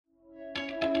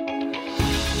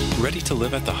Ready to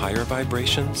live at the higher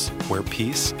vibrations, where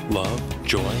peace, love,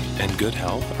 joy, and good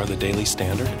health are the daily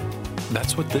standard?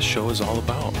 That's what this show is all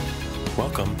about.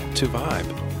 Welcome to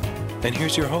Vibe. And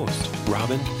here's your host,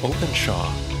 Robin Openshaw.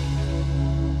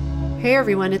 Hey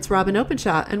everyone, it's Robin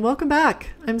Openshaw, and welcome back.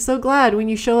 I'm so glad when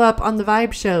you show up on the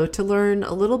Vibe Show to learn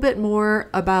a little bit more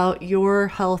about your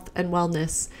health and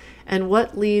wellness and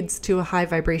what leads to a high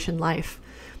vibration life.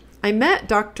 I met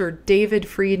Dr. David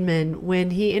Friedman when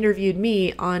he interviewed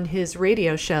me on his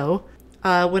radio show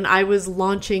when I was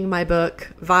launching my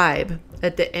book, Vibe,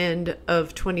 at the end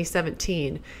of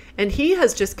 2017. And he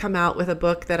has just come out with a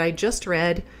book that I just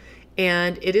read,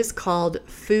 and it is called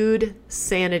Food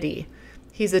Sanity.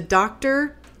 He's a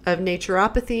doctor of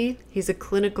naturopathy, he's a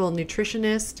clinical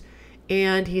nutritionist,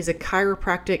 and he's a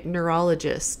chiropractic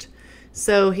neurologist.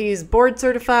 So he's board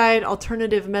certified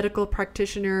alternative medical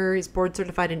practitioner, he's board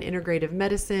certified in integrative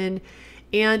medicine,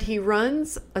 and he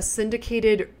runs a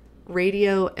syndicated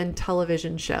radio and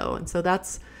television show. And so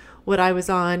that's what I was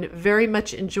on. Very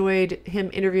much enjoyed him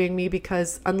interviewing me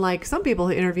because unlike some people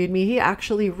who interviewed me, he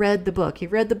actually read the book. He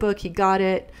read the book, he got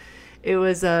it. It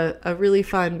was a really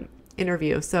fun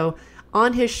interview. So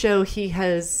on his show, he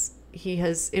has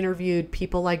interviewed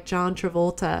people like John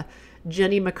Travolta,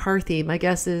 Jenny McCarthy, my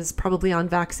guess is probably on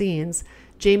vaccines,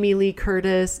 Jamie Lee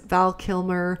Curtis, Val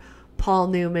Kilmer, Paul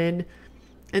Newman.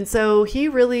 And so he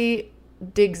really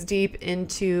digs deep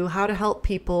into how to help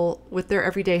people with their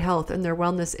everyday health and their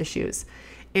wellness issues.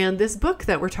 And this book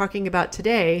that we're talking about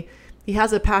today, he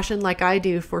has a passion like I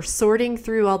do for sorting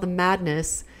through all the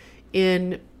madness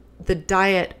in the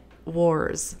diet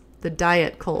wars, the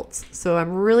diet cults. So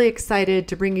I'm really excited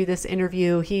to bring you this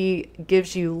interview. He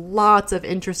gives you lots of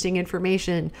interesting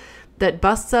information that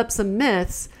busts up some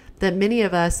myths that many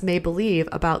of us may believe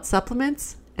about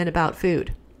supplements and about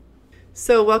food.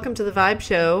 So welcome to the Vibe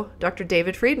Show, Dr.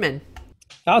 David Friedman.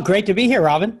 Oh, great to be here,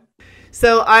 Robin.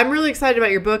 So I'm really excited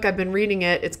about your book. I've been reading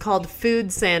it. It's called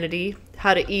Food Sanity,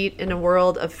 How to Eat in a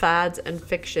World of Fads and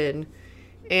Fiction.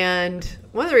 And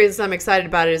one of the reasons I'm excited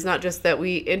about it is not just that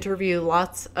we interview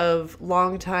lots of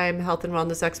longtime health and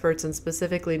wellness experts and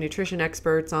specifically nutrition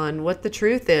experts on what the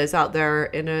truth is out there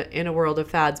in a world of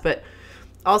fads, but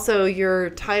also your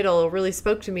title really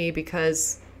spoke to me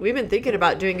because we've been thinking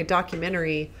about doing a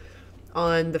documentary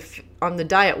on the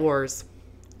diet wars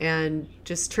and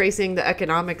just tracing the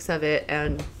economics of it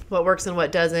and what works and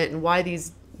what doesn't and why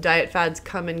these diet fads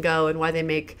come and go and why they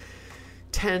make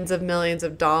tens of millions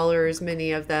of dollars,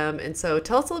 many of them. And so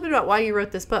tell us a little bit about why you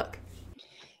wrote this book.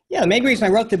 Yeah, the main reason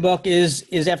I wrote the book is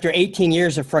after 18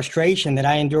 years of frustration that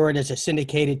I endured as a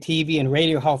syndicated TV and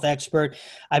radio health expert.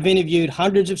 I've interviewed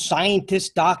hundreds of scientists,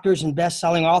 doctors, and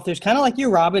best-selling authors, kind of like you,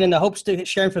 Robin, in the hopes to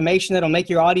share information that'll make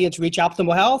your audience reach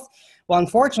optimal health. Well,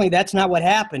 unfortunately, that's not what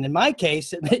happened. In my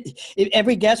case,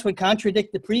 every guest would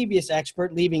contradict the previous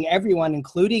expert, leaving everyone,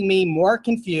 including me, more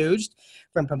confused.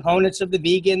 From proponents of the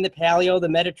vegan, the paleo, the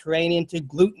Mediterranean to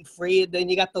gluten-free. Then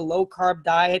you got the low-carb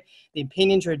diet. The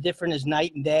opinions are different as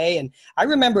night and day. And I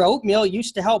remember oatmeal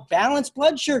used to help balance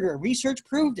blood sugar. Research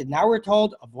proved it. Now we're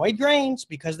told avoid grains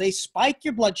because they spike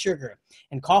your blood sugar.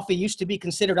 And coffee used to be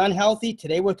considered unhealthy.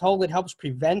 Today we're told it helps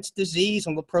prevent disease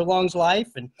and prolongs life.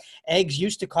 And eggs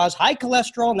used to cause high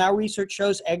cholesterol. Now research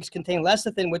shows eggs contain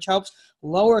lecithin, which helps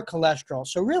lower cholesterol.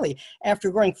 So really, after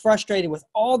growing frustrated with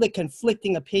all the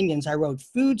conflicting opinions, I wrote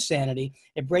Food Sanity.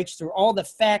 It breaks through all the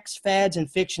facts, fads, and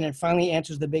fiction and finally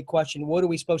answers the big question, what are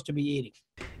we supposed to be eating?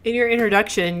 In your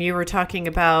introduction, you were talking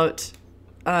about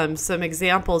some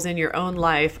examples in your own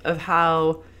life of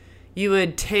how you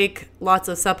would take lots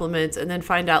of supplements and then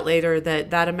find out later that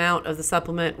that amount of the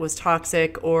supplement was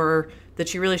toxic or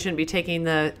that you really shouldn't be taking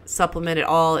the supplement at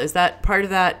all. Is that part of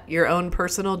that your own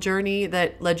personal journey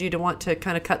that led you to want to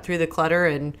kind of cut through the clutter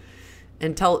and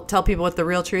tell people what the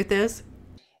real truth is?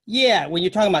 Yeah, when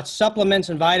you're talking about supplements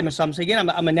and vitamin supplements, again,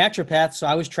 I'm a naturopath, so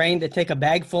I was trained to take a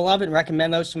bag full of it and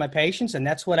recommend those to my patients, and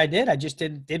that's what I did. I just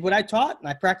did what I taught, and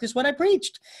I practiced what I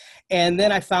preached. And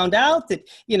then I found out that,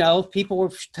 people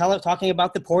were talking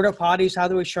about the porta potties, how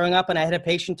they were showing up. And I had a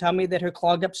patient tell me that her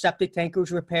clogged up septic tank was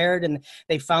repaired and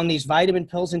they found these vitamin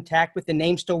pills intact with the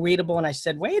name still readable. And I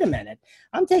said, wait a minute,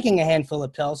 I'm taking a handful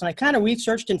of pills. And I kind of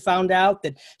researched and found out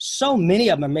that so many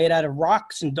of them are made out of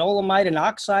rocks and dolomite and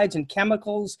oxides and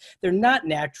chemicals. They're not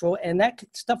natural. And that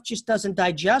stuff just doesn't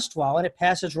digest well and it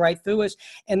passes right through us.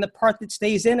 And the part that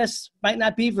stays in us might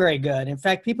not be very good. In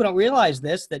fact, people don't realize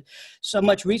this, that so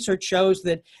much research shows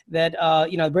that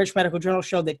the British Medical Journal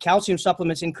showed that calcium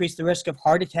supplements increase the risk of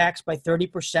heart attacks by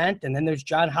 30%. And then there's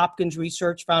Johns Hopkins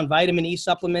research found vitamin E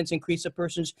supplements increase a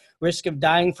person's risk of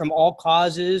dying from all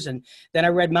causes. And then I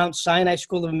read Mount Sinai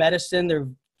School of Medicine. They're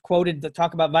quoted that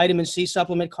talk about vitamin C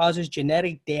supplement causes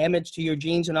genetic damage to your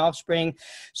genes and offspring.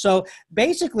 So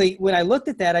basically, when I looked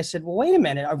at that, I said, well, wait a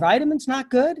minute, are vitamins not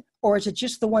good? Or is it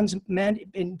just the ones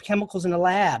in chemicals in the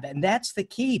lab? And that's the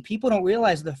key. People don't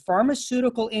realize the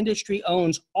pharmaceutical industry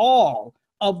owns all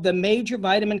of the major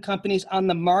vitamin companies on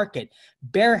the market.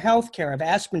 Bayer Healthcare of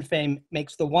aspirin fame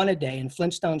makes the one a day and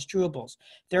Flintstones chewables.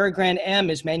 Theragram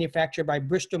M is manufactured by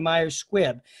Bristol Myers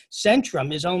Squibb.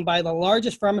 Centrum is owned by the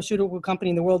largest pharmaceutical company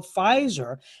in the world,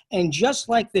 Pfizer. And just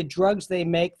like the drugs they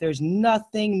make, there's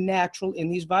nothing natural in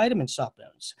these vitamin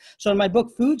supplements. So in my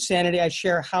book, Food Sanity, I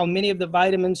share how many of the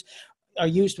vitamins are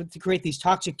used to create these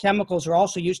toxic chemicals are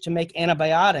also used to make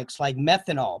antibiotics like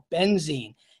methanol,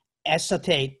 benzene,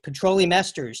 acetate, petroleum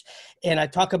esters. And I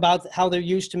talk about how they're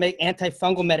used to make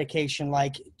antifungal medication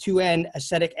like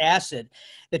 2N-acetic acid.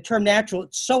 The term natural,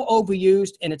 it's so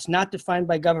overused and it's not defined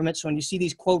by government. So when you see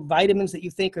these, quote, vitamins that you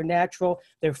think are natural,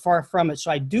 they're far from it. So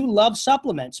I do love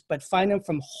supplements, but find them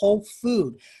from whole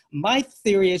food. My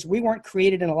theory is we weren't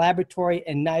created in a laboratory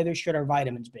and neither should our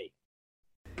vitamins be.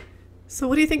 So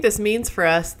what do you think this means for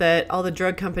us that all the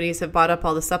drug companies have bought up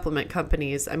all the supplement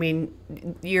companies? I mean,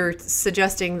 you're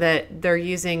suggesting that they're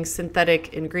using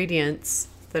synthetic ingredients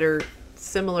that are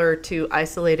similar to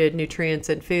isolated nutrients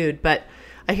in food, but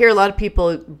I hear a lot of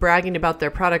people bragging about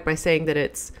their product by saying that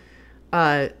it's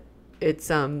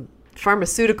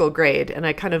pharmaceutical grade, and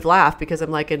I kind of laugh because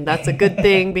I'm like, and that's a good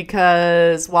thing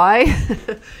because why?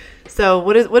 So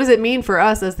what does it mean for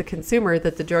us as the consumer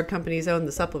that the drug companies own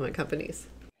the supplement companies?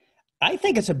 I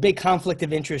think it's a big conflict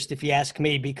of interest, if you ask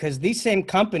me, because these same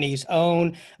companies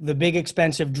own the big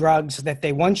expensive drugs that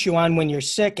they want you on when you're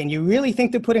sick. And you really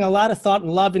think they're putting a lot of thought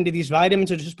and love into these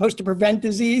vitamins that are supposed to prevent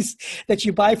disease that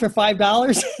you buy for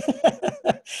 $5?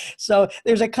 So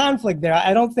there's a conflict there.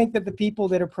 I don't think that the people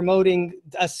that are promoting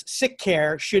us sick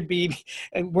care should be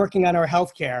working on our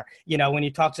health care, when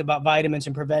he talks about vitamins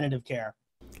and preventative care.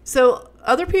 So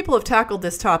other people have tackled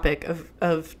this topic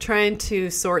of trying to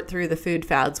sort through the food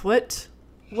fads. What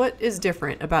is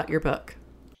different about your book?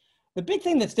 The big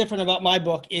thing that's different about my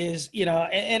book is, and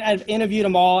I've interviewed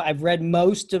them all. I've read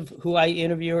most of who I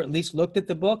interview, or at least looked at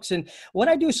the books. And what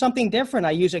I do is something different.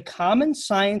 I use a common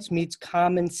science meets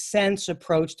common sense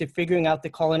approach to figuring out the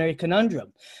culinary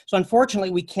conundrum. So unfortunately,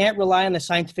 we can't rely on the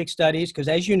scientific studies because,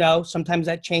 as you know, sometimes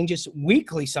that changes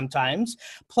weekly sometimes.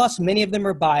 Plus, many of them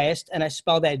are biased. And I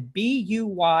spell that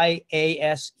B-U-Y-A-S-E-D,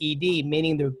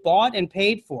 meaning they're bought and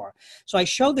paid for. So I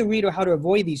show the reader how to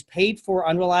avoid these paid for,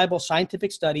 unreliable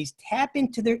scientific studies. Tap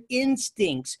into their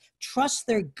instincts, trust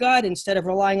their gut instead of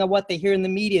relying on what they hear in the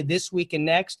media this week and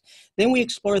next. Then we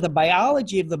explore the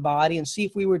biology of the body and see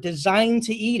if we were designed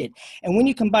to eat it. And when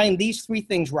you combine these three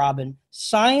things, Robin,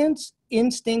 science,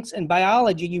 instincts, and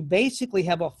biology, you basically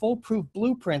have a foolproof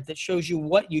blueprint that shows you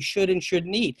what you should and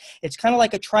shouldn't eat. It's kind of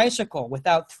like a tricycle.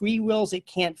 Without three wheels, it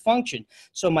can't function.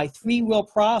 So my three-wheel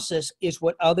process is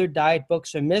what other diet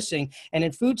books are missing. And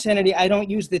in Food Sanity, I don't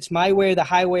use it's my way or the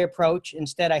highway approach.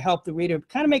 Instead, I help the reader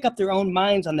kind of make up their own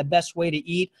minds on the best way to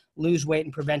eat, lose weight,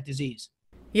 and prevent disease.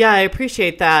 Yeah, I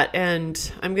appreciate that.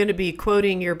 And I'm going to be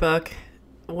quoting your book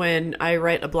when I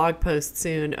write a blog post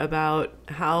soon about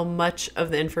how much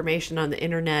of the information on the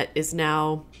internet is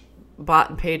now bought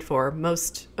and paid for.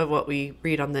 Most of what we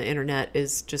read on the internet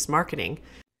is just marketing.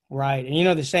 Right.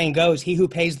 And the saying goes, he who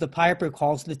pays the piper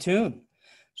calls the tune.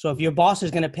 So if your boss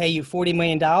is going to pay you $40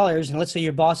 million, and let's say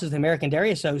your boss is the American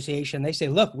Dairy Association, they say,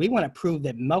 look, we want to prove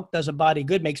that milk does a body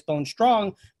good, makes bones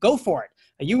strong, go for it.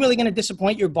 Are you really going to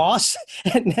disappoint your boss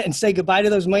and say goodbye to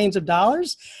those millions of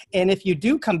dollars? And if you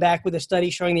do come back with a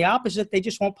study showing the opposite, they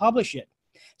just won't publish it.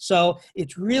 So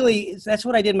that's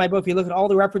what I did in my book. If you look at all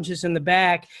the references in the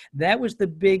back, that was the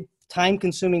big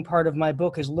time-consuming part of my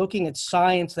book, is looking at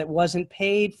science that wasn't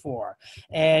paid for.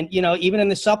 And, even in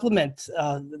the supplement,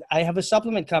 I have a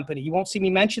supplement company. You won't see me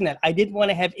mention that. I didn't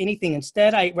want to have anything.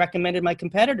 Instead, I recommended my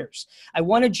competitors. I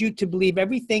wanted you to believe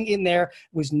everything in there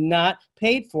was not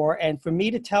paid for. And for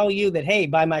me to tell you that, hey,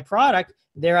 buy my product,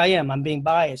 there I am. I'm being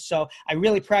biased. So I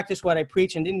really practiced what I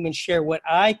preach and didn't even share what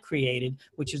I created,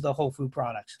 which is the whole food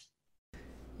products.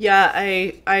 Yeah,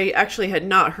 I actually had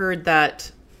not heard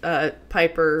that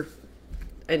Piper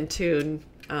and Tune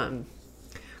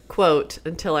quote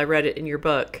until I read it in your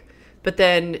book. But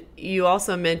then you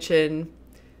also mention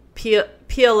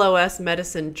PLOS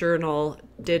Medicine Journal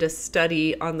did a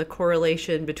study on the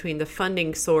correlation between the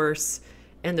funding source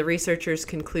and the researcher's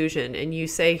conclusion. And you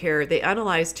say here, they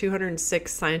analyzed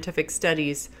 206 scientific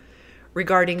studies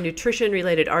regarding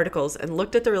nutrition-related articles and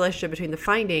looked at the relationship between the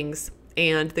findings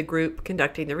and the group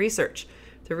conducting the research.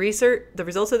 The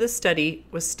results of this study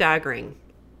was staggering.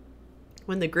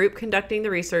 When the group conducting the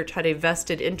research had a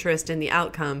vested interest in the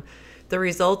outcome, the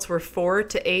results were 4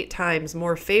 to 8 times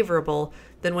more favorable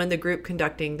than when the group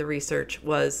conducting the research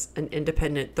was an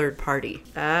independent third party.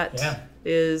 That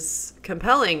is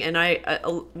compelling. And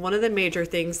one of the major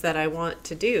things that I want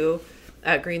to do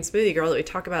at Green Smoothie Girl that we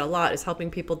talk about a lot is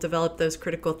helping people develop those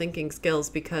critical thinking skills,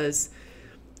 because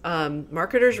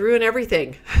marketers ruin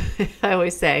everything. I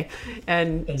always say,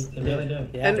 and they really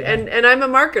do. And I'm a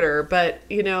marketer, but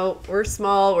we're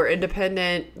small, we're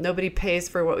independent, nobody pays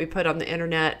for what we put on the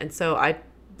internet, and so I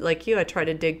try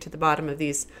to dig to the bottom of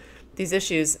these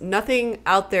issues. Nothing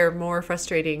out there more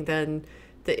frustrating than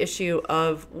the issue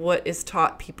of what is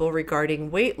taught people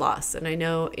regarding weight loss. And I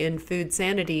know in Food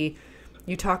Sanity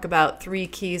you talk about 3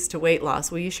 keys to weight loss.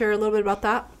 Will you share a little bit about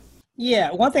that?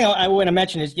 Yeah, one thing I want to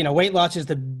mention is, weight loss is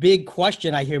the big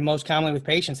question I hear most commonly with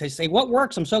patients. They say, "What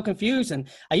works? I'm so confused." And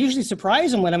I usually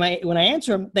surprise them when I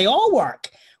answer them. They all work,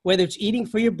 whether it's eating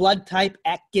for your blood type,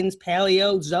 Atkins,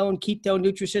 Paleo, Zone, Keto,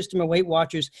 Nutrisystem, or Weight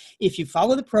Watchers. If you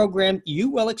follow the program,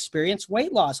 you will experience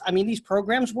weight loss. I mean, these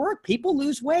programs work. People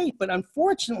lose weight, but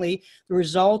unfortunately, the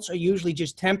results are usually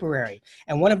just temporary.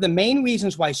 And one of the main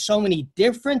reasons why so many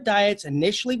different diets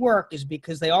initially work is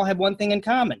because they all have one thing in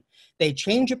common. They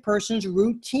change a person's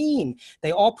routine.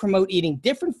 They all promote eating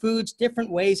different foods,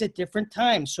 different ways at different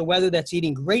times. So whether that's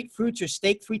eating great fruits or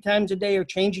steak 3 times a day, or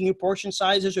changing your portion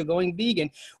sizes, or going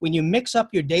vegan, when you mix up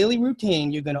your daily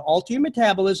routine, you're going to alter your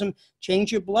metabolism,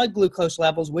 change your blood glucose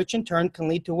levels, which in turn can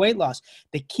lead to weight loss.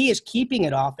 The key is keeping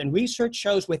it off, and research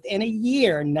shows within a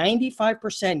year,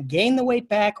 95% gain the weight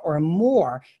back or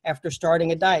more after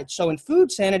starting a diet. So in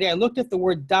Food Sanity, I looked at the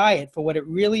word diet for what it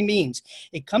really means.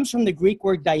 It comes from the Greek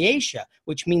word diaetia,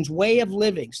 which means way of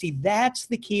living. See, that's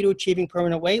the key to achieving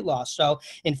permanent weight loss. So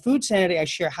in Food Sanity, I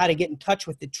share how to get in touch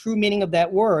with the true meaning of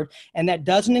that word. And that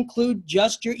doesn't include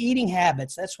just your eating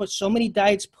habits. That's what so many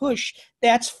diets push.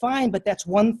 That's fine, but that's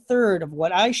 1/3 of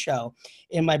what I show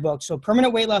in my book. So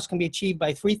permanent weight loss can be achieved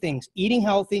by 3 things: eating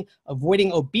healthy,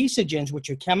 avoiding obesogens, which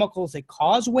are chemicals that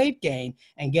cause weight gain,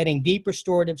 and getting deep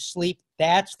restorative sleep.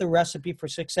 That's the recipe for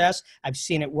success. I've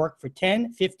seen it work for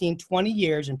 10, 15, 20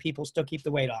 years, and people still keep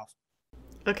the weight off.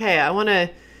 Okay, I want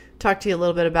to talk to you a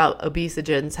little bit about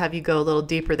obesogens, have you go a little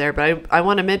deeper there. But I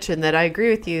want to mention that I agree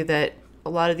with you that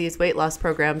a lot of these weight loss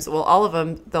programs, well, all of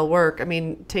them, they'll work. I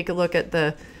mean, take a look at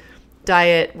the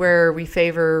diet where we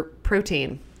favor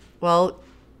protein. Well,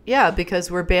 yeah,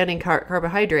 because we're banning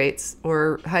carbohydrates,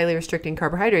 or highly restricting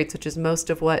carbohydrates, which is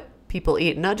most of what people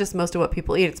eat. Not just most of what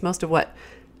people eat, it's most of what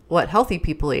healthy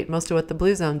people eat, most of what the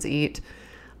blue zones eat.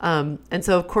 And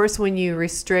so, of course, when you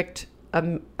restrict a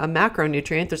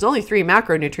macronutrient, there's only 3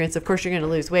 macronutrients. Of course, you're going to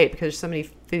lose weight because there's so many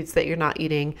foods that you're not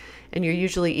eating, and you're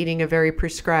usually eating a very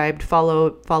prescribed, follow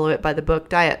it by the book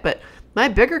diet. But my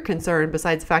bigger concern,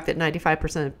 besides the fact that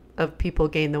 95% of people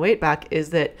gain the weight back,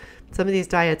 is that some of these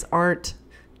diets aren't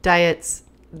diets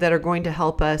that are going to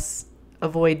help us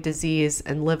avoid disease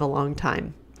and live a long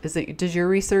time. Does your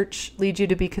research lead you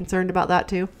to be concerned about that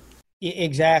too?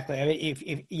 Exactly. I mean, if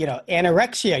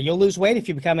anorexia, you'll lose weight if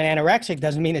you become an anorexic,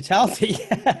 doesn't mean it's healthy.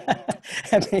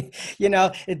 I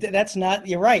mean, that's not,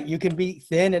 you're right. You can be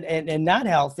thin and not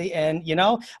healthy. And,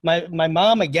 my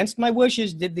mom, against my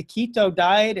wishes, did the keto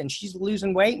diet, and she's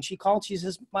losing weight. And she called, she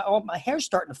says, my hair's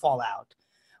starting to fall out.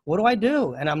 What do I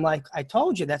do? And I'm like, I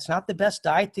told you, that's not the best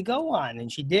diet to go on.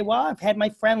 And she did, well, I've had my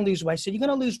friend lose weight. I said, you're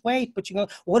going to lose weight, but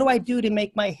what do I do to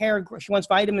make my hair grow? She wants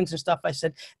vitamins and stuff. I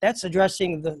said, that's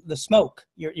addressing the smoke.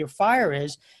 Your fire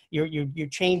is, you're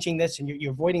changing this, and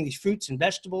you're avoiding these fruits and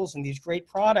vegetables and these great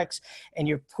products, and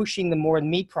you're pushing the more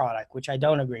meat product, which I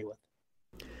don't agree with.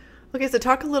 Okay, so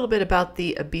talk a little bit about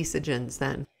the obesogens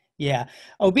then. Yeah.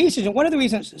 Obesity, one of the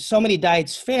reasons so many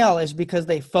diets fail is because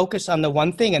they focus on the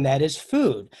one thing, and that is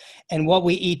food. And what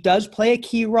we eat does play a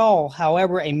key role.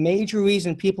 However, a major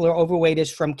reason people are overweight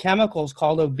is from chemicals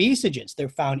called obesogens. They're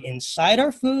found inside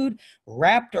our food,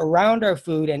 wrapped around our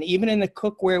food, and even in the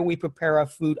cookware we prepare our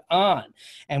food on.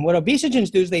 And what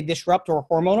obesogens do is they disrupt our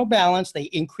hormonal balance, they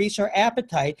increase our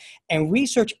appetite, and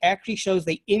research actually shows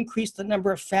they increase the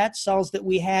number of fat cells that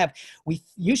we have. We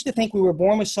used to think we were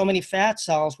born with so many fat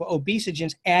cells. Well,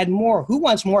 obesogens add more. Who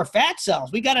wants more fat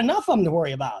cells? We got enough of them to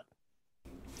worry about.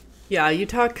 Yeah, you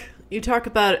talk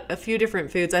about a few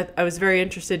different foods. I was very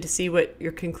interested to see what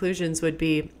your conclusions would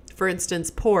be. For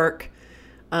instance, pork.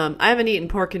 I haven't eaten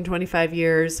pork in 25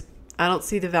 years. I don't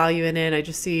see the value in it. I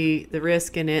just see the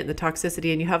risk in it and the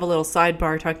toxicity. And you have a little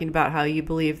sidebar talking about how you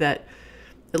believe that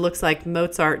it looks like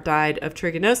Mozart died of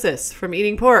trichinosis from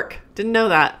eating pork. Didn't know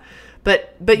that.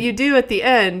 But you do at the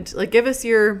end. Like, give us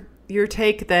your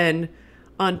take then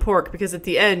on pork? Because at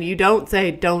the end, you don't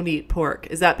say don't eat pork.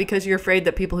 Is that because you're afraid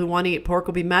that people who want to eat pork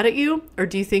will be mad at you? Or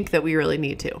do you think that we really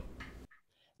need to?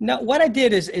 No, what I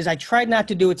did is I tried not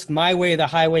to do it's my way or the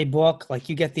highway book. Like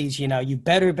you get these, you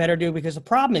better do, because the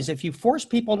problem is if you force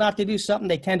people not to do something,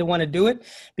 they tend to want to do it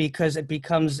because it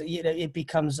becomes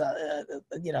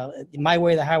my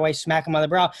way or the highway, smack them on the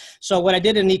brow. So what I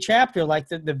did in each chapter, like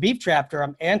the beef chapter,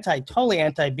 I'm totally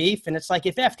anti-beef. And it's like,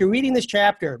 if after reading this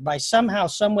chapter by somehow,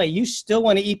 some way, you still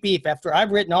want to eat beef after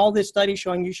I've written all this study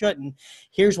showing you shouldn't,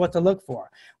 here's what to look for.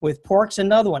 With pork's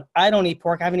another one. I don't eat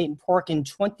pork. I haven't eaten pork in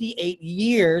 28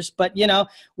 years. But,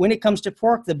 when it comes to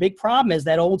pork, the big problem is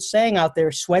that old saying out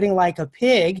there, sweating like a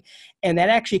pig. And that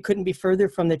actually couldn't be further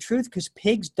from the truth because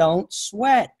pigs don't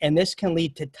sweat. And this can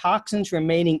lead to toxins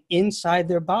remaining inside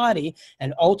their body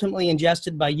and ultimately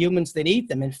ingested by humans that eat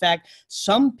them. In fact,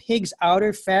 some pigs'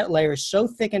 outer fat layer is so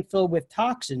thick and filled with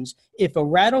toxins, if a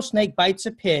rattlesnake bites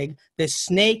a pig, the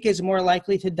snake is more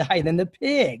likely to die than the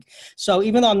pig. So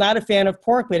even though I'm not a fan of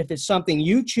pork, but if it's something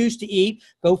you choose to eat,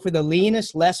 go for the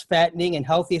leanest, less fattening, and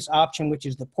healthiest option, which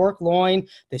is the pork loin.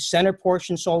 The center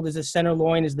portion sold as the center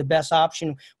loin is the best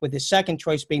option, with the second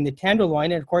choice being the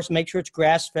tenderloin. And of course, make sure it's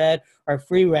grass-fed or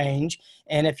free range.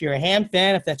 And if you're a ham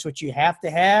fan, if that's what you have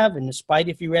to have, and despite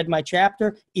if you read my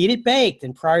chapter, eat it baked.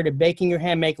 And prior to baking your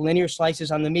ham, make linear slices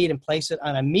on the meat and place it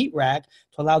on a meat rack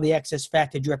to allow the excess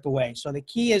fat to drip away. So the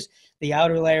key is the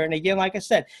outer layer. And again, like I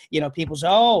said, people say,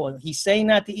 oh, he's saying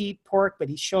not to eat pork, but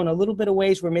he's shown a little bit of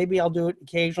ways where maybe I'll do it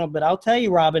occasional. But I'll tell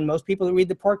you, Robin, most people that read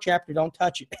the pork chapter don't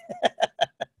touch it.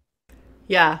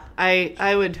 Yeah,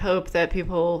 I would hope that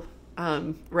people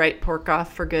write pork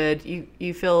off for good.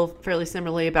 You feel fairly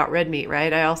similarly about red meat,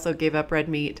 right? I also gave up red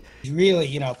meat.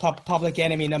 Really, public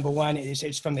enemy number one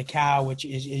is from the cow, which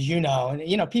is,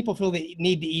 and, people feel they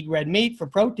need to eat red meat for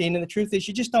protein. And the truth is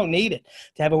you just don't need it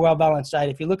to have a well-balanced diet.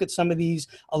 If you look at some of these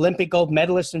Olympic gold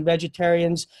medalists and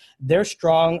vegetarians, they're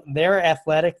strong, they're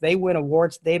athletic, they win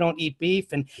awards, they don't eat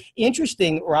beef. And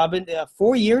interesting, Robin,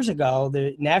 4 years ago,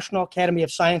 the National Academy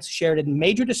of Science shared a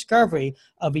major discovery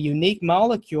of a unique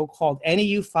molecule called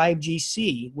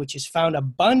NAU5GC, which is found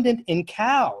abundant in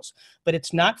cows, but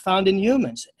it's not found in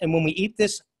humans. And when we eat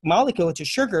this molecule, it's a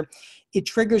sugar, it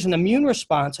triggers an immune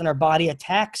response and our body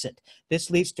attacks it. This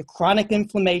leads to chronic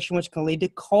inflammation, which can lead to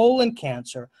colon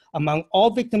cancer. Among all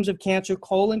victims of cancer,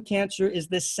 colon cancer is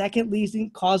the second leading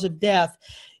cause of death.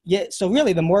 Yeah, so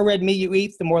really, the more red meat you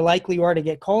eat, the more likely you are to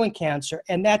get colon cancer.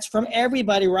 And that's from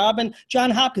everybody, Robin.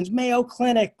 Johns Hopkins, Mayo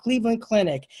Clinic, Cleveland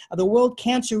Clinic, the World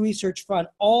Cancer Research Fund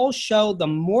all show the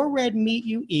more red meat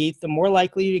you eat, the more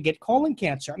likely you get colon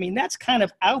cancer. I mean, that's kind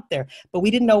of out there, but we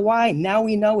didn't know why. Now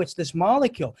we know it's this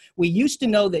molecule. We used to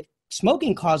know that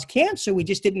smoking caused cancer. We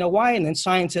just didn't know why. And then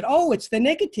science said, oh, it's the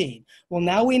nicotine. Well,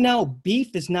 now we know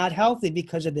beef is not healthy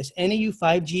because of this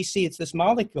NAU5GC. It's this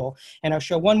molecule. And I'll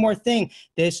show one more thing.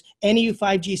 This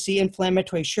NAU5GC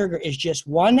inflammatory sugar is just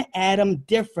one atom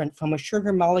different from a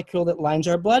sugar molecule that lines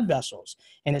our blood vessels.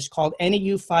 And it's called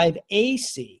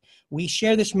NAU5AC. We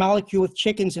share this molecule with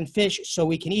chickens and fish so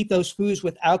we can eat those foods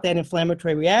without that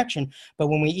inflammatory reaction. But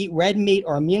when we eat red meat,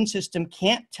 our immune system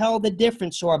can't tell the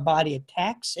difference, so our body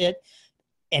attacks it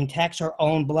and attacks our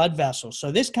own blood vessels.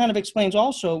 So this kind of explains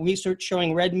also research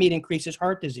showing red meat increases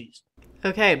heart disease.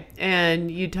 Okay, and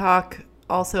you talk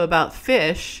also about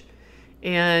fish,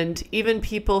 and even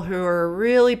people who are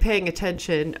really paying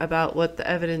attention about what the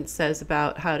evidence says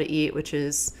about how to eat, which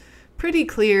is pretty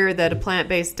clear that a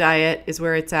plant-based diet is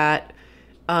where it's at.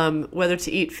 Whether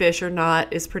to eat fish or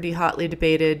not is pretty hotly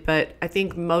debated, but I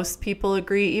think most people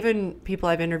agree. Even people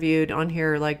I've interviewed on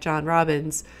here like John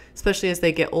Robbins, especially as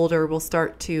they get older, will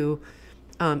start to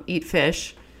eat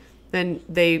fish. Then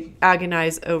they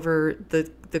agonize over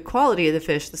the quality of the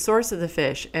fish, the source of the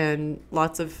fish, and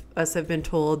lots of us have been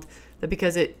told that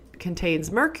because it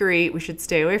contains mercury, we should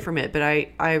stay away from it. But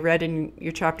I read in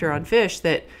your chapter on fish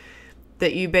that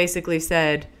you basically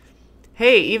said,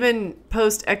 hey, even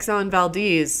post Exxon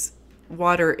Valdez,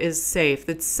 water is safe.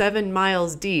 It's 7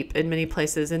 miles deep in many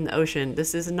places in the ocean.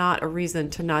 This is not a reason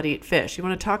to not eat fish. You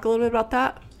want to talk a little bit about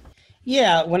that?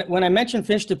 Yeah, when I mention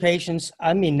fish to patients,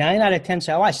 I mean 9 out of 10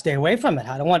 say, "Oh, I stay away from it.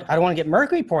 I don't want to get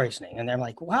mercury poisoning." And they're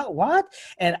like, "Wow, what?"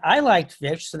 And I like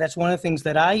fish, so that's one of the things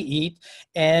that I eat.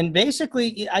 And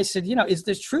basically, I said, is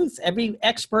this truth? Every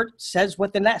expert says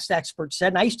what the next expert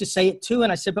said, and I used to say it too.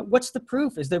 And I said, "But what's the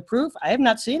proof? Is there proof?" I have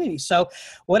not seen any. So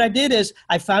what I did is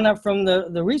I found out from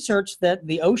the research that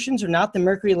the oceans are not the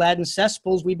mercury-laden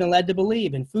cesspools we've been led to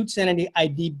believe. In Food Sanity, I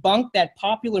debunked that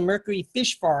popular mercury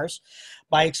fish farce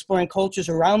by exploring cultures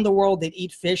around the world that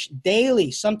eat fish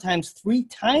daily, sometimes 3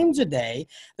 times a day.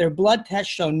 Their blood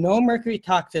tests show no mercury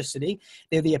toxicity.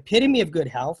 They're the epitome of good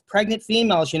health. Pregnant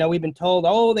females, we've been told,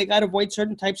 oh, they got to avoid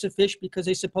certain types of fish because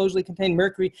they supposedly contain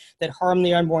mercury that harm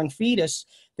the unborn fetus.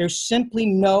 There's simply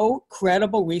no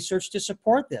credible research to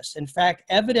support this. In fact,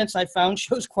 evidence I found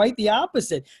shows quite the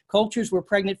opposite. Cultures where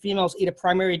pregnant females eat a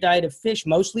primary diet of fish,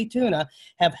 mostly tuna,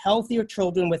 have healthier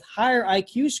children with higher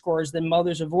IQ scores than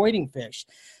mothers avoiding fish.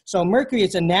 So mercury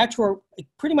is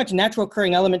pretty much a natural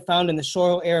occurring element found in the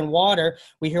soil, air, and water.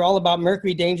 We hear all about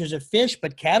mercury dangers of fish,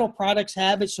 but cattle products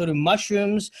have it, so do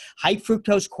mushrooms. High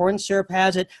fructose corn syrup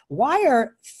has it. Why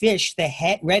are fish the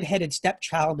red-headed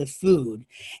stepchild of food?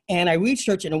 And I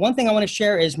researched it, and one thing I want to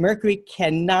share is mercury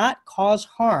cannot cause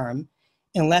harm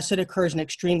unless it occurs in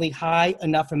extremely high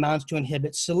enough amounts to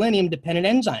inhibit selenium-dependent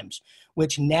enzymes,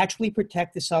 which naturally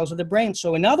protect the cells of the brain.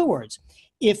 So in other words,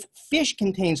 if fish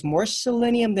contains more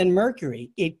selenium than mercury,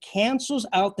 it cancels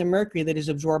out the mercury that is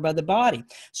absorbed by the body.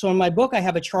 So in my book, I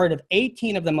have a chart of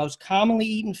 18 of the most commonly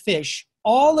eaten fish.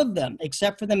 All of them,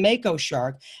 except for the mako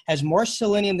shark, has more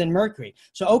selenium than mercury.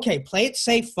 So, okay, play it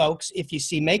safe, folks. If you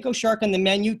see mako shark on the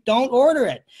menu, don't order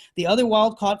it. The other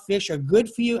wild-caught fish are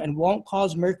good for you and won't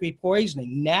cause mercury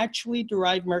poisoning. Naturally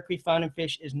derived mercury found in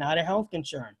fish is not a health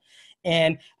concern.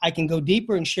 And I can go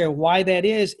deeper and share why that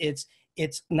is.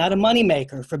 It's not a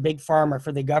moneymaker for Big Pharma,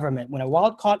 for the government. When a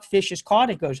wild-caught fish is caught,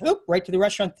 it goes right to the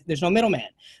restaurant. There's no middleman.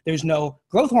 There's no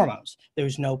growth hormones.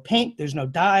 There's no paint. There's no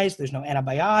dyes. There's no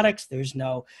antibiotics. There's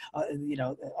no,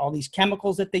 all these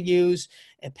chemicals that they use,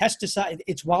 pesticide.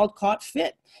 It's wild-caught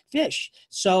fish.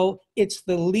 So it's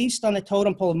the least on the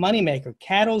totem pole of moneymaker.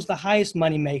 Cattle's the highest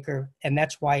moneymaker, and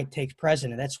that's why it takes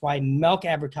precedent. That's why milk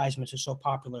advertisements are so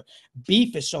popular.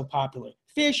 Beef is so popular.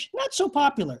 Fish, not so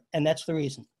popular, and that's the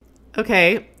reason.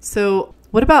 Okay, so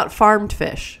what about farmed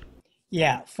fish?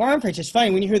 Yeah, farm fish is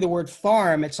funny. When you hear the word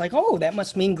farm, it's like, oh, that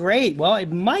must mean great. Well, it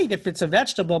might if it's a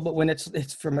vegetable, but when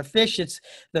it's from a fish, it's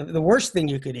the worst thing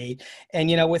you could eat. And,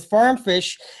 with farm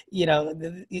fish,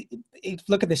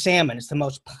 look at the salmon. It's the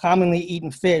most commonly eaten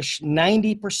fish.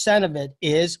 90% of it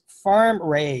is farm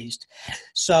raised.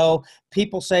 So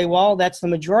people say, well, that's the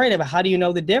majority of it. How do you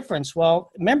know the difference?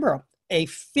 Well, remember, a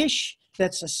fish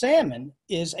that's a salmon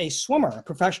is a swimmer, a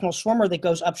professional swimmer that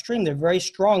goes upstream. They're very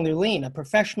strong. They're lean. A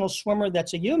professional swimmer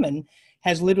that's a human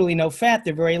has literally no fat.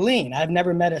 They're very lean. I've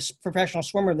never met a professional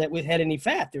swimmer that had any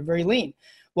fat. They're very lean.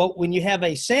 Well, when you have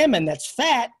a salmon that's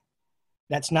fat,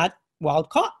 that's not wild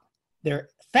caught. They're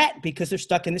fat because they're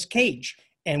stuck in this cage.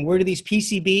 And where do these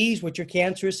PCBs, which are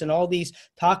cancerous, and all these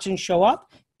toxins show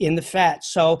up? In the fat.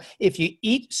 So if you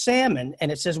eat salmon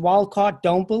and it says wild caught,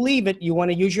 don't believe it. You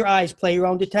want to use your eyes, play your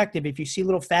own detective. If you see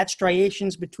little fat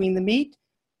striations between the meat,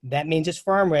 that means it's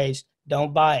farm raised.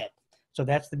 Don't buy it. So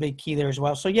that's the big key there as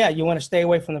well. So yeah, you want to stay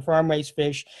away from the farm raised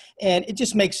fish, and it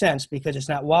just makes sense because it's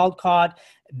not wild caught.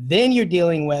 Then you're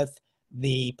dealing with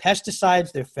the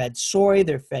pesticides. They're fed soy,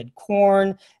 they're fed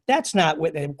corn. That's not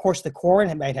what, of course, the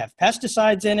corn might have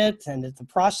pesticides in it and the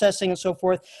processing and so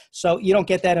forth. So you don't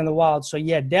get that in the wild. So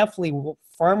yeah, definitely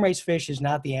farm-raised fish is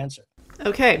not the answer.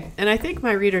 Okay. And I think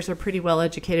my readers are pretty well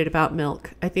educated about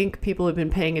milk. I think people who've been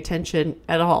paying attention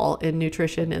at all in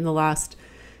nutrition in the last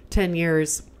 10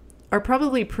 years are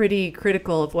probably pretty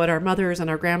critical of what our mothers and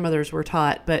our grandmothers were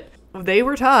taught, but they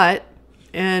were taught.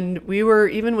 And we were,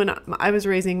 even when I was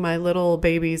raising my little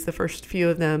babies, the first few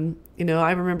of them,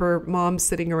 I remember moms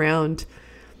sitting around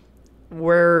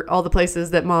where all the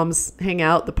places that moms hang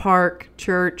out, the park,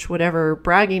 church, whatever,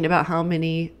 bragging about how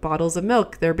many bottles of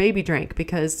milk their baby drank,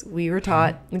 because we were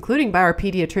taught, including by our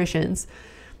pediatricians,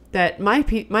 that my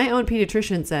own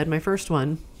pediatrician said, my first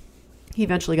one, he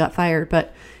eventually got fired,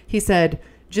 but he said,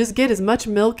 just get as much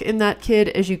milk in that kid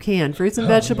as you can. Fruits and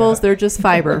vegetables, they're just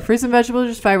fiber. Fruits and vegetables are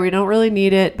just fiber. You don't really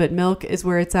need it, but milk is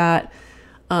where it's at.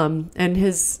 And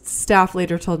his staff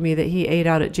later told me that he ate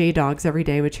out at J-Dog's every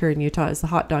day, which here in Utah is the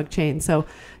hot dog chain. So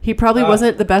he probably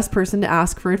wasn't the best person to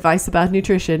ask for advice about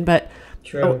nutrition. But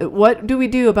what do we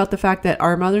do about the fact that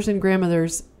our mothers and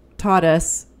grandmothers taught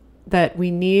us that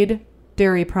we need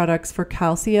dairy products for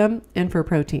calcium and for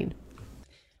protein?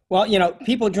 Well,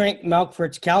 people drink milk for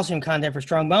its calcium content for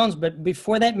strong bones, but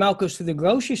before that milk goes through the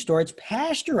grocery store, it's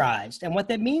pasteurized. And what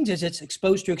that means is it's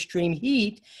exposed to extreme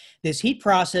heat. This heat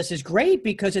process is great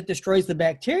because it destroys the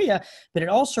bacteria, but it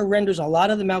also renders a lot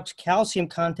of the milk's calcium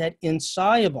content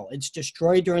insoluble. It's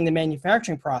destroyed during the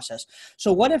manufacturing process.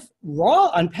 So what if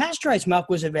raw, unpasteurized milk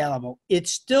was available? It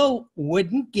still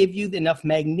wouldn't give you enough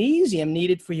magnesium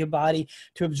needed for your body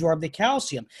to absorb the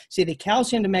calcium. See, the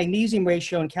calcium to magnesium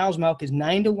ratio in cow's milk is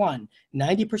 9-1. 1,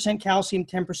 90% calcium,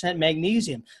 10%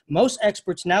 magnesium. Most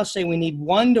experts now say we need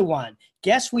 1-to-1.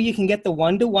 Guess where you can get the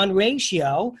 1-to-1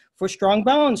 ratio for strong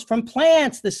bones? From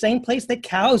plants, the same place that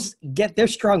cows get their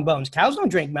strong bones. Cows don't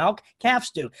drink milk, calves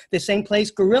do. The same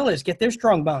place gorillas get their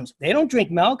strong bones. They don't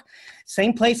drink milk.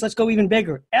 Same place, let's go even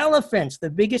bigger. Elephants, the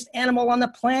biggest animal on the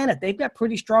planet, they've got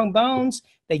pretty strong bones.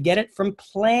 They get it from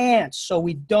plants. So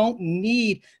we don't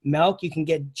need milk. You can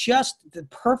get just the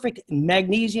perfect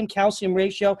magnesium calcium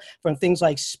ratio from things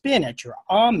like spinach or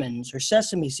almonds or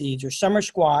sesame seeds or summer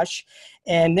squash.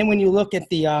 And then when you look at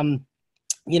the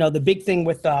big thing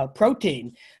with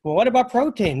protein. Well, what about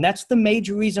protein? That's the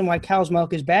major reason why cow's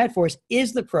milk is bad for us,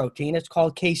 is the protein. It's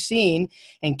called casein.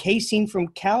 And casein from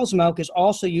cow's milk is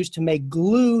also used to make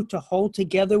glue to hold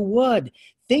together wood.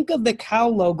 Think of the cow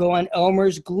logo on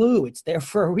Elmer's glue. It's there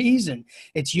for a reason.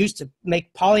 It's used to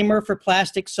make polymer for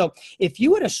plastic. So if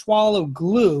you were to swallow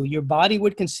glue, your body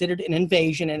would consider it an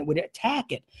invasion and it would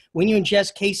attack it. When you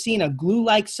ingest casein, a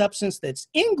glue-like substance that's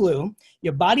in glue,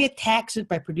 your body attacks it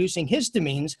by producing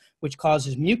histamines, which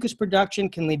causes mucus production,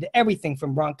 can lead to everything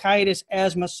from bronchitis,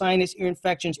 asthma, sinus, ear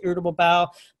infections, irritable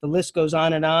bowel. The list goes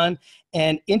on and on.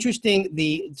 And interesting,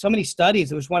 so many studies,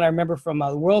 there was one I remember from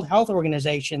the World Health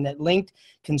Organization that linked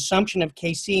consumption of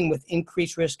casein with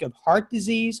increased risk of heart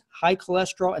disease, high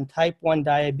cholesterol, and type 1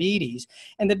 diabetes.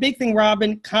 And the big thing,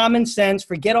 Robin, common sense.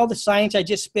 Forget all the science I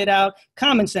just spit out.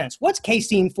 Common sense. What's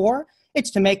casein for?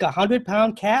 It's to make a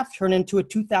 100-pound calf turn into a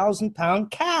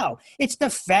 2,000-pound cow. It's to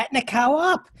fatten a cow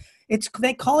up.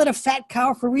 They call it a fat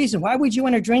cow for a reason. Why would you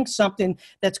want to drink something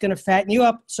that's going to fatten you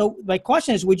up? So my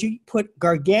question is, would you put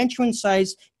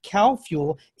gargantuan-sized cow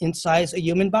fuel inside a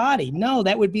human body? No,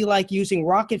 that would be like using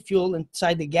rocket fuel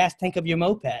inside the gas tank of your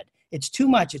moped. It's too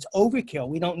much. It's overkill.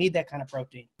 We don't need that kind of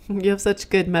protein. You have such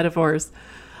good metaphors.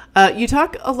 You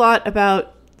talk a lot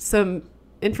about some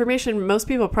information most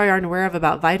people probably aren't aware of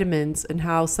about vitamins and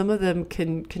how some of them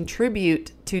can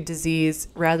contribute to disease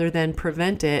rather than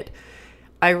prevent it.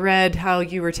 I read how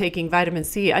you were taking vitamin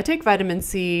C. I take vitamin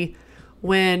C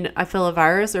when I feel a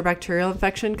virus or bacterial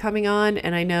infection coming on,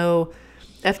 and I know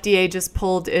FDA just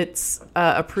pulled its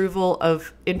approval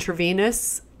of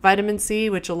intravenous vitamin C,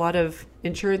 which a lot of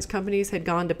insurance companies had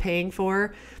gone to paying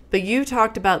for. But you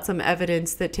talked about some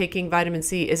evidence that taking vitamin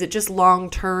C, is it just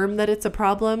long-term that it's a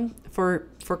problem for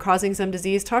causing some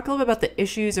disease? Talk a little bit about the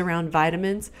issues around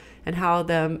vitamins and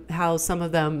how some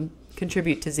of them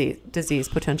contribute to disease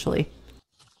potentially.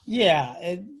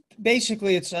 Yeah,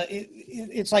 basically it's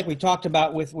like we talked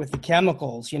about with the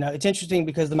chemicals. It's interesting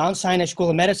because the Mount Sinai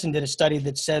School of Medicine did a study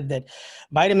that said that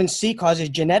vitamin C causes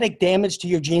genetic damage to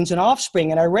your genes and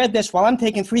offspring. And I read this while I'm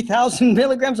taking 3,000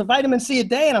 milligrams of vitamin C a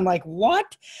day, and I'm like,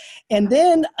 what? And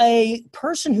then a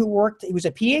person who worked, he was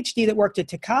a PhD that worked at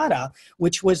Takata,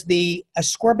 which was the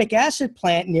ascorbic acid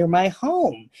plant near my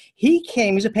home. He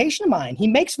came, he's a patient of mine. He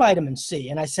makes vitamin C.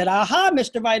 And I said, aha,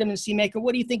 Mr. Vitamin C maker,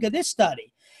 what do you think of this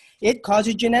study? It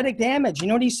causes genetic damage. You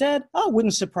know what he said? Oh, it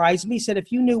wouldn't surprise me. He said,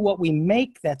 if you knew what we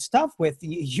make that stuff with,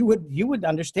 you would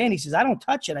understand. He says, I don't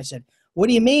touch it. I said, what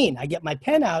do you mean? I get my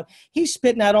pen out. He's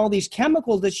spitting out all these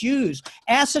chemicals that's used.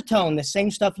 Acetone, the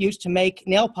same stuff used to make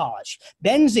nail polish.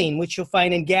 Benzene, which you'll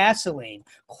find in gasoline.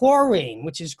 Chlorine,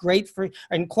 which is great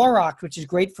and Clorox, which is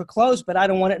great for clothes, but I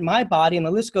don't want it in my body. And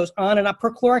the list goes on and on.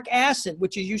 Perchloric acid,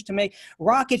 which is used to make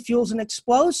rocket fuels and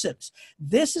explosives.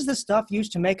 This is the stuff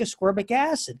used to make ascorbic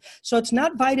acid. So it's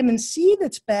not vitamin C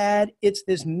that's bad. It's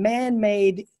this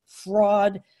man-made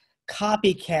fraud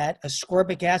copycat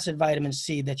ascorbic acid vitamin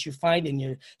C that you find in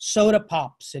your soda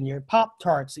pops and your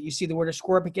Pop-Tarts that you see the word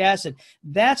ascorbic acid.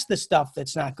 That's the stuff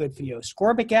that's not good for you.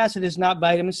 Ascorbic acid is not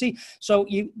vitamin C. So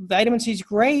vitamin C is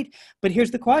great, but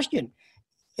here's the question.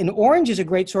 An orange is a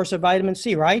great source of vitamin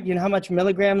C, right? You know how much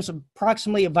milligrams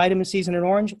approximately of vitamin C is in an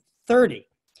orange? 30.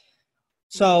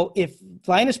 So if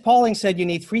Linus Pauling said you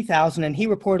need 3,000 and he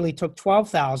reportedly took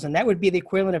 12,000, that would be the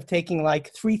equivalent of taking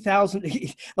like 3,000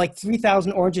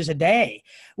 oranges a day.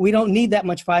 We don't need that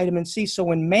much vitamin C. So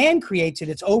when man creates it,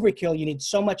 it's overkill. You need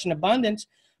so much in abundance.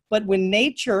 But when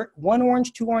nature, 1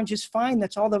 orange, 2 oranges, fine.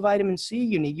 That's all the vitamin C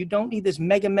you need. You don't need this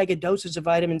mega doses of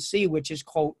vitamin C, which is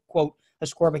quote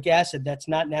ascorbic acid. That's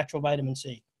not natural vitamin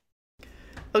C.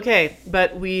 Okay,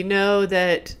 but we know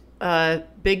that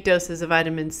big doses of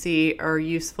vitamin C are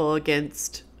useful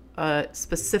against a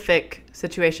specific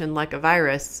situation like a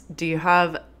virus. Do you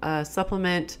have a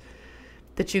supplement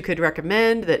that you could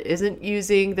recommend that isn't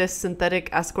using this synthetic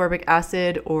ascorbic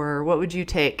acid, or what would you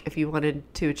take if you wanted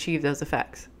to achieve those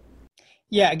effects?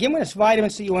 Yeah, again, when it's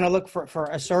vitamins, so you want to look for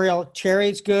a cereal.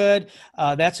 Cherry's good.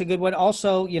 That's a good one.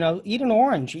 Also, eat an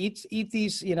orange. Eat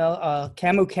these,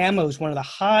 Camu is one of the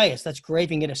highest. That's great.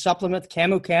 If you can get a supplement,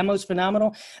 Camu is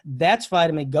phenomenal. That's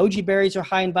vitamin. Goji berries are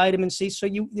high in vitamin C. So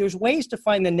there's ways to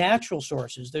find the natural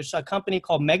sources. There's a company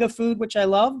called Mega Food, which I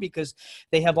love because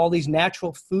they have all these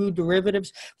natural food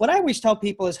derivatives. What I always tell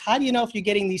people is, how do you know if you're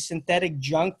getting these synthetic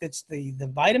junk that's the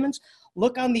vitamins?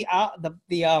 Look on the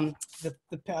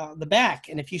back,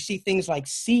 and if you see things like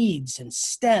seeds and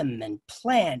stem and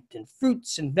plant and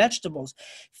fruits and vegetables,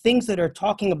 things that are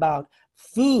talking about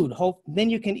food, then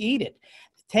you can eat it.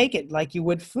 Take it like you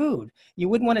would food. You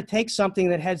wouldn't want to take something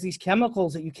that has these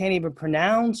chemicals that you can't even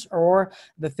pronounce. Or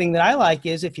the thing that I like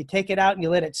is if you take it out and you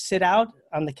let it sit out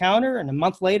on the counter, and a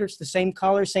month later it's the same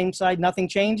color, same size, nothing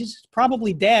changes. It's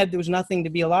probably dead. There was nothing to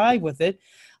be alive with it.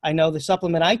 I know the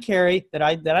supplement I carry that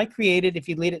I created, if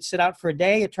you let it sit out for a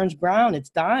day, it turns brown.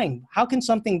 It's dying. How can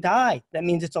something die? That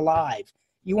means it's alive.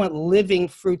 You want living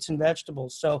fruits and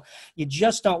vegetables. So you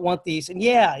just don't want these. And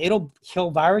yeah, it'll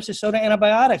kill viruses, so do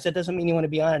antibiotics. That doesn't mean you want to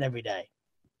be on it every day.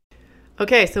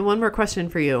 Okay, so one more question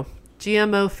for you.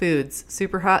 GMO foods,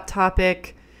 super hot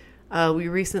topic. We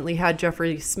recently had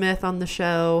Jeffrey Smith on the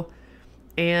show,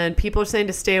 and people are saying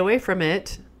to stay away from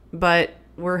it, but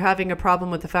we're having a problem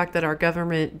with the fact that our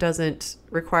government doesn't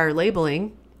require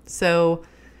labeling. So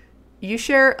you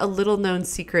share a little known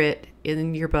secret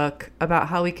in your book about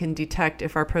how we can detect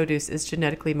if our produce is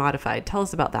genetically modified. Tell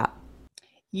us about that.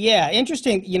 Yeah,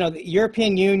 interesting. The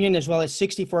European Union, as well as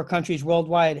 64 countries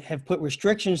worldwide, have put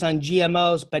restrictions on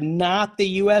GMOs, but not the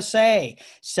USA.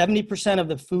 70% of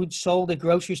the food sold at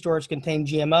grocery stores contain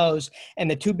GMOs, and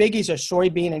the two biggies are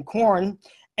soybean and corn.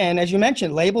 And as you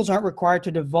mentioned, labels aren't required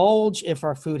to divulge if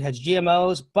our food has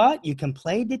GMOs, but you can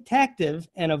play detective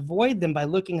and avoid them by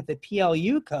looking at the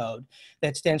PLU code.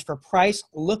 That stands for price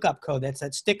lookup code. That's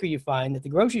that sticker you find at the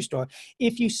grocery store.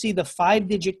 If you see the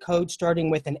 5-digit code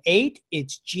starting with an 8,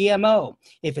 it's GMO.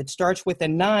 If it starts with a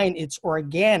 9, it's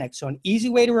organic. So an easy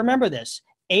way to remember this: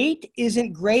 8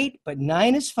 isn't great, but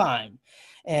 9 is fine.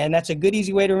 And that's a good,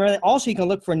 easy way to remember that. Also, you can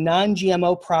look for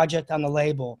non-GMO project on the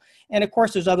label. And of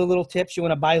course, there's other little tips. You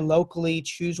want to buy locally,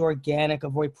 choose organic,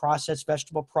 avoid processed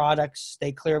vegetable products,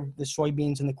 stay clear of the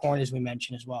soybeans and the corn, as we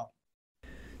mentioned as well.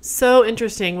 So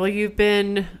interesting. Well, you've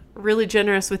been really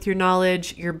generous with your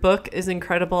knowledge. Your book is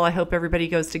incredible. I hope everybody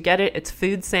goes to get it. It's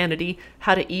Food Sanity: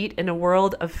 How to Eat in a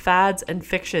World of Fads and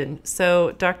Fiction.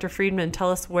 So Dr. Friedman, tell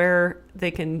us where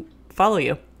they can follow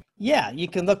you. Yeah, you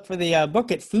can look for the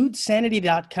book at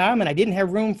foodsanity.com. And I didn't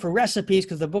have room for recipes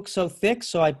because the book's so thick,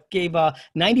 so I gave a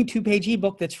 92-page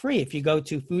ebook that's free. If you go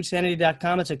to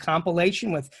foodsanity.com, it's a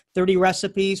compilation with 30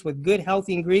 recipes with good,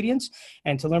 healthy ingredients.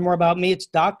 And to learn more about me, it's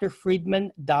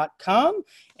drfriedman.com.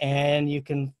 And you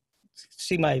can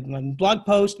see my blog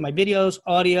post, my videos,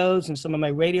 audios, and some of my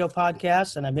radio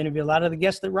podcasts. And I've interviewed a lot of the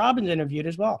guests that Robin's interviewed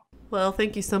as well. Well,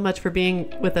 thank you so much for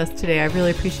being with us today. I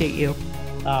really appreciate you.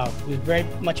 It was very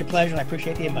much a pleasure, and I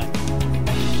appreciate the invite.